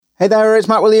Hey there, it's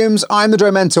Matt Williams. I'm the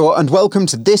Drone Mentor, and welcome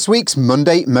to this week's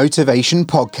Monday Motivation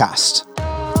Podcast.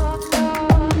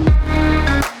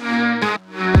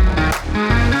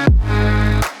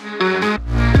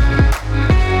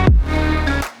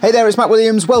 Hey there, it's Matt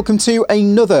Williams. Welcome to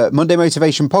another Monday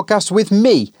Motivation Podcast with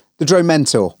me, the Drone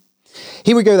Mentor.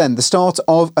 Here we go then, the start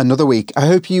of another week. I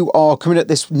hope you are coming at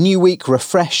this new week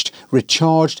refreshed,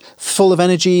 recharged, full of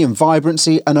energy and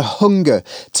vibrancy and a hunger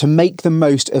to make the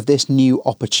most of this new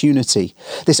opportunity.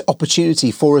 This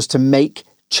opportunity for us to make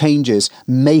changes,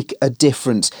 make a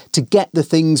difference, to get the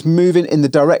things moving in the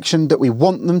direction that we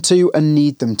want them to and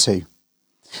need them to.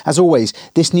 As always,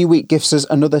 this new week gives us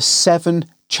another 7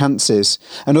 chances,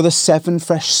 another 7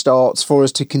 fresh starts for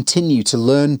us to continue to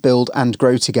learn, build and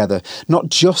grow together, not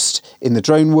just in the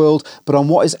drone world, but on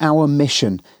what is our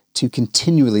mission to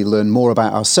continually learn more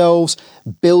about ourselves,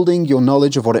 building your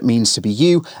knowledge of what it means to be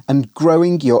you, and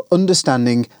growing your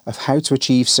understanding of how to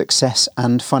achieve success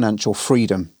and financial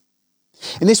freedom.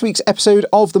 In this week's episode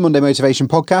of the Monday Motivation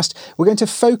Podcast, we're going to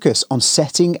focus on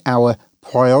setting our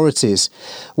priorities.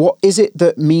 What is it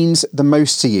that means the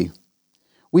most to you?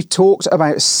 We've talked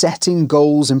about setting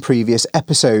goals in previous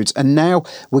episodes, and now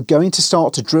we're going to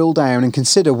start to drill down and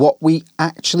consider what we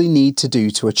actually need to do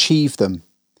to achieve them.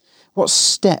 What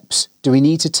steps do we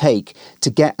need to take to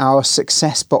get our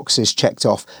success boxes checked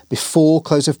off before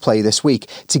close of play this week,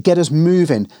 to get us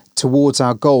moving towards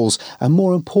our goals? And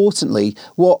more importantly,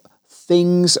 what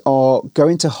things are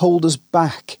going to hold us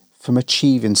back from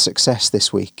achieving success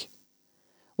this week?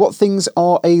 What things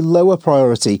are a lower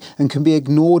priority and can be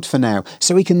ignored for now,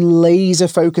 so we can laser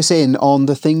focus in on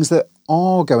the things that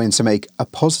are going to make a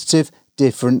positive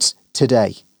difference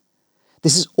today.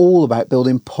 This is all about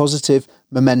building positive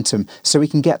momentum so we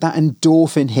can get that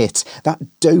endorphin hit, that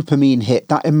dopamine hit,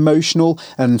 that emotional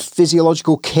and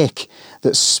physiological kick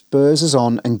that spurs us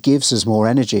on and gives us more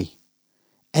energy.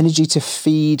 Energy to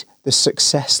feed the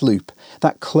success loop,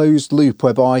 that closed loop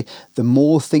whereby the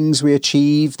more things we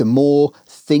achieve, the more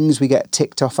things we get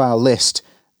ticked off our list,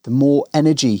 the more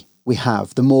energy we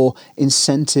have, the more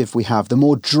incentive we have, the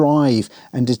more drive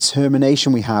and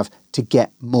determination we have to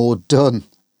get more done,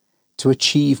 to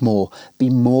achieve more, be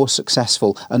more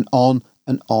successful, and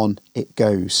on it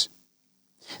goes.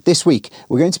 This week,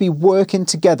 we're going to be working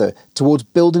together towards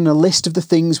building a list of the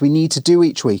things we need to do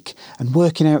each week and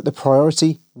working out the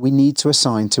priority we need to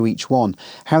assign to each one,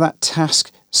 how that task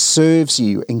serves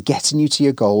you in getting you to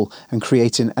your goal and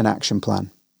creating an action plan.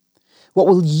 What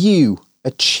will you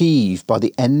achieve by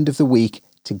the end of the week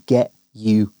to get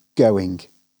you going?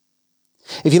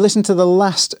 If you listened to the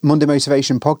last Monday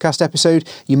Motivation Podcast episode,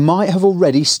 you might have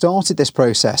already started this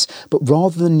process, but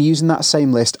rather than using that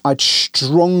same list, I'd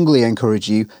strongly encourage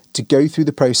you to go through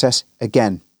the process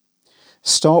again.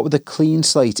 Start with a clean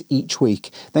slate each week,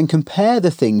 then compare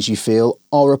the things you feel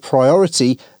are a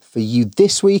priority for you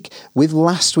this week with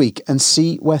last week and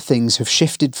see where things have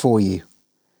shifted for you.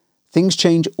 Things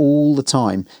change all the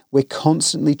time. We're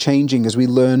constantly changing as we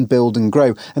learn, build and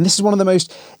grow. And this is one of the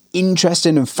most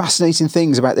interesting and fascinating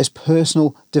things about this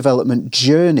personal development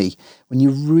journey when you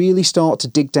really start to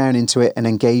dig down into it and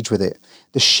engage with it.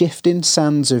 The shifting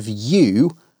sands of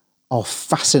you are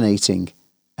fascinating,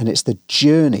 and it's the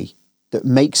journey that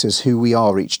makes us who we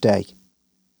are each day.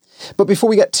 But before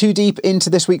we get too deep into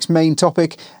this week's main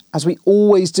topic, as we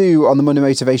always do on the Monday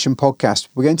Motivation Podcast,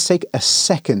 we're going to take a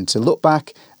second to look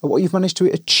back at what you've managed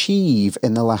to achieve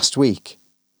in the last week.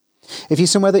 If you're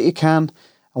somewhere that you can,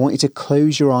 I want you to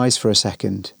close your eyes for a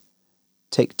second.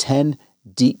 Take 10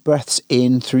 deep breaths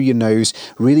in through your nose,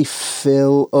 really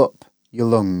fill up your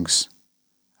lungs,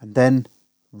 and then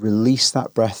release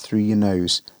that breath through your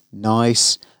nose,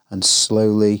 nice and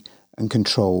slowly and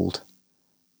controlled.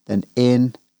 Then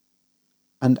in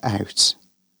and out,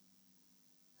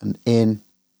 and in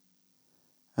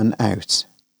and out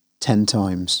 10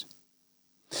 times.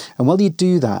 And while you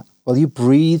do that, while you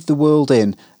breathe the world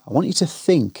in, I want you to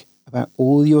think about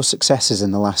all your successes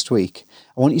in the last week.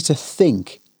 I want you to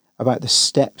think about the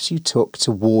steps you took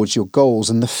towards your goals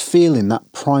and the feeling,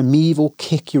 that primeval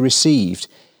kick you received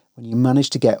when you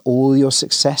managed to get all your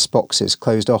success boxes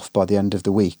closed off by the end of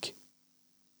the week.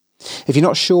 If you're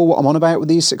not sure what I'm on about with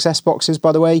these success boxes,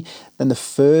 by the way, then the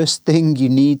first thing you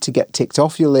need to get ticked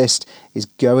off your list is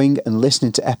going and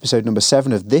listening to episode number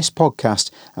 7 of this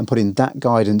podcast and putting that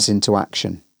guidance into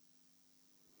action.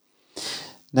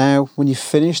 Now, when you've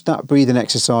finished that breathing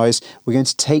exercise, we're going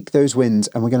to take those wins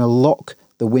and we're going to lock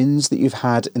the wins that you've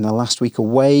had in the last week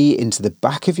away into the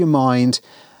back of your mind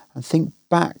and think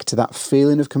back to that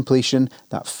feeling of completion,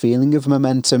 that feeling of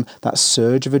momentum, that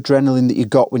surge of adrenaline that you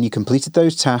got when you completed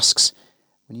those tasks,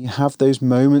 when you have those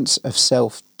moments of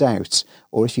self self-doubt,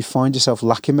 or if you find yourself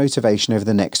lacking motivation over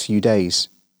the next few days.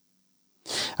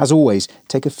 As always,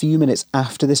 take a few minutes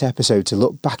after this episode to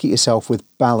look back at yourself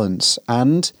with balance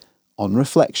and, on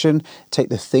reflection, take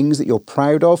the things that you're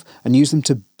proud of and use them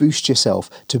to boost yourself,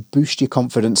 to boost your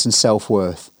confidence and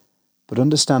self-worth. But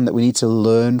understand that we need to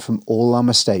learn from all our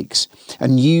mistakes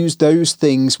and use those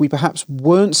things we perhaps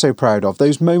weren't so proud of,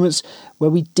 those moments where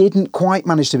we didn't quite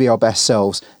manage to be our best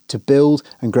selves, to build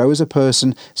and grow as a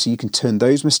person so you can turn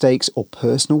those mistakes or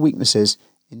personal weaknesses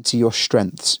into your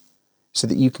strengths, so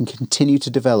that you can continue to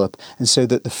develop and so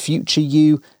that the future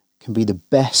you can be the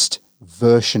best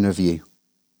version of you.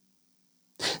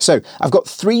 So I've got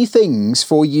 3 things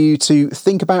for you to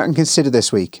think about and consider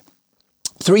this week.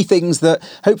 3 things that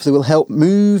hopefully will help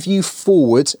move you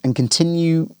forward and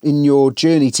continue in your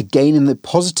journey to gain the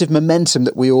positive momentum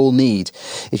that we all need.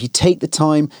 If you take the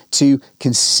time to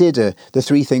consider the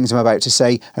 3 things I'm about to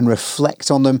say and reflect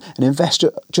on them and invest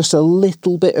just a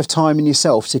little bit of time in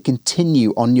yourself to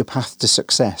continue on your path to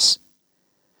success.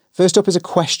 First up is a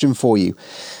question for you.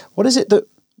 What is it that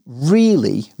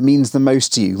really means the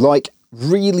most to you? Like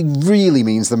really, really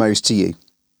means the most to you?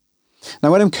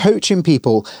 Now, when I'm coaching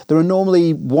people, there are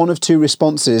normally one of 2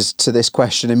 responses to this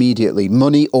question immediately: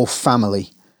 money or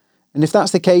family. And if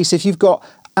that's the case, if you've got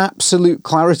absolute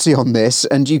clarity on this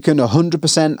and you can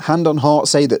 100% hand on heart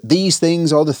say that these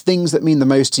things are the things that mean the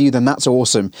most to you, then that's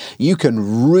awesome. You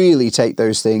can really take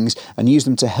those things and use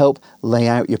them to help lay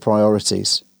out your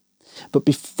priorities. But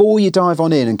before you dive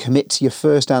on in and commit to your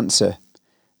first answer,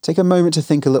 take a moment to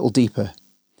think a little deeper.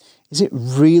 Is it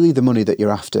really the money that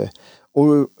you're after?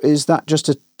 Or is that just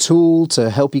a tool to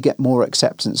help you get more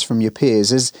acceptance from your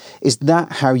peers? Is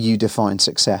that how you define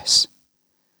success?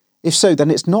 If so, then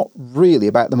it's not really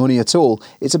about the money at all.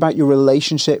 It's about your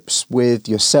relationships with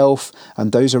yourself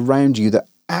and those around you that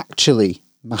actually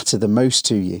matter the most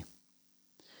to you.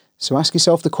 So ask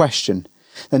yourself the question,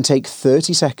 then take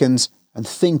 30 seconds and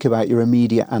think about your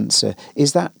immediate answer.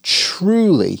 Is that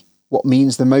truly what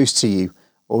means the most to you?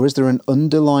 Or is there an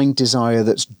underlying desire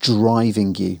that's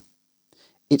driving you?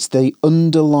 It's the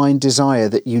underlying desire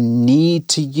that you need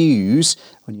to use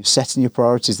when you're setting your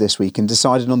priorities this week and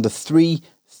deciding on the 3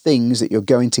 things that you're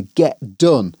going to get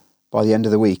done by the end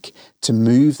of the week to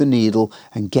move the needle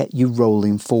and get you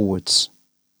rolling forwards.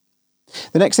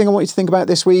 The next thing I want you to think about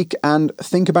this week, and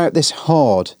think about this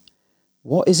hard.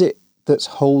 What is it that's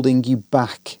holding you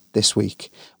back this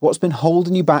week? What's been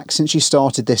holding you back since you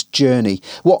started this journey?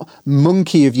 What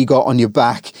monkey have you got on your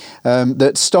back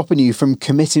that's stopping you from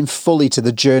committing fully to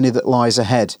the journey that lies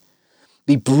ahead?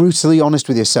 Be brutally honest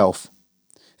with yourself.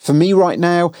 For me right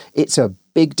now, it's a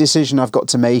big decision I've got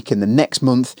to make in the next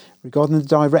month regarding the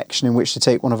direction in which to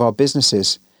take one of our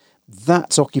businesses.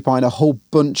 That's occupying a whole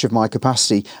bunch of my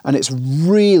capacity, and it's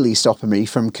really stopping me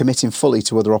from committing fully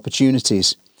to other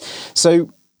opportunities.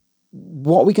 So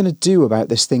what are we going to do about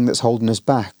this thing that's holding us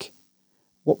back?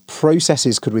 What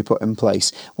processes could we put in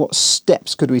place? What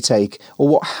steps could we take? Or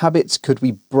what habits could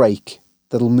we break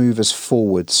that'll move us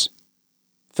forwards?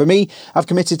 For me, I've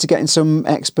committed to getting some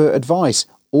expert advice,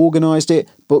 organised it,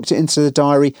 booked it into the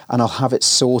diary, and I'll have it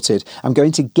sorted. I'm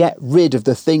going to get rid of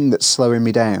the thing that's slowing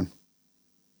me down.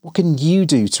 What can you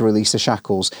do to release the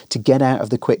shackles, to get out of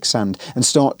the quicksand and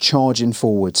start charging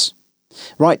forwards?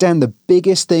 Write down the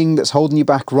biggest thing that's holding you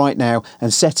back right now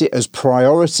and set it as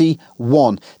priority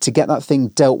 1 to get that thing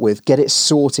dealt with, get it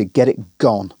sorted, get it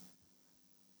gone.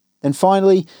 Then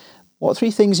finally, what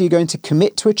 3 things are you going to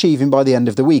commit to achieving by the end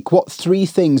of the week? What 3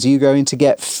 things are you going to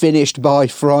get finished by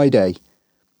Friday?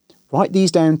 Write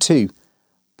these down too.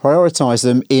 Prioritise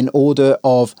them in order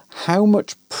of how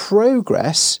much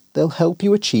progress they'll help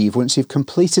you achieve once you've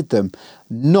completed them,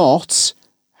 not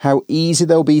how easy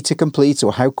they'll be to complete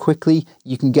or how quickly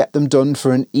you can get them done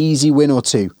for an easy win or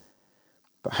 2,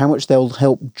 but how much they'll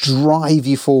help drive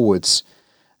you forwards.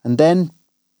 And then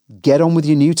get on with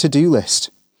your new to-do list.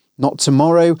 Not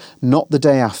tomorrow, not the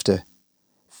day after.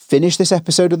 Finish this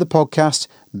episode of the podcast,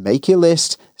 make your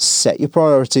list, set your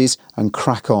priorities, and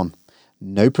crack on.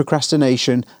 No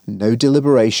procrastination, no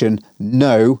deliberation,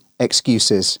 no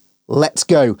excuses. Let's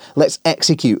go, let's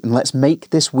execute, and let's make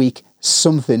this week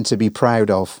something to be proud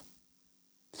of.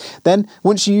 Then,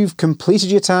 once you've completed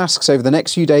your tasks over the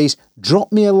next few days,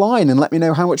 drop me a line and let me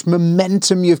know how much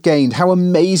momentum you've gained, how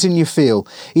amazing you feel.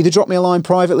 Either drop me a line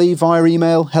privately via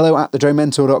email,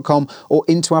 hello@thedronementor.com, or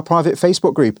into our private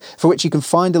Facebook group, for which you can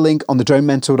find a link on the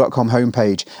dronementor.com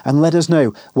homepage, and let us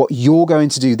know what you're going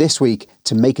to do this week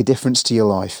to make a difference to your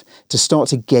life, to start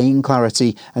to gain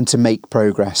clarity and to make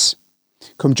progress.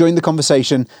 Come join the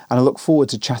conversation, and I look forward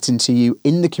to chatting to you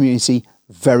in the community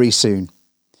very soon.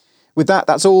 With that,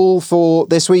 that's all for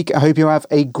this week. I hope you have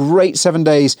a great 7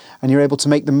 days and you're able to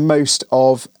make the most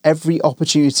of every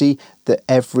opportunity that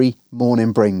every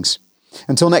morning brings.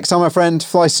 Until next time, my friend,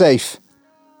 fly safe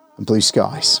and blue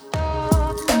skies.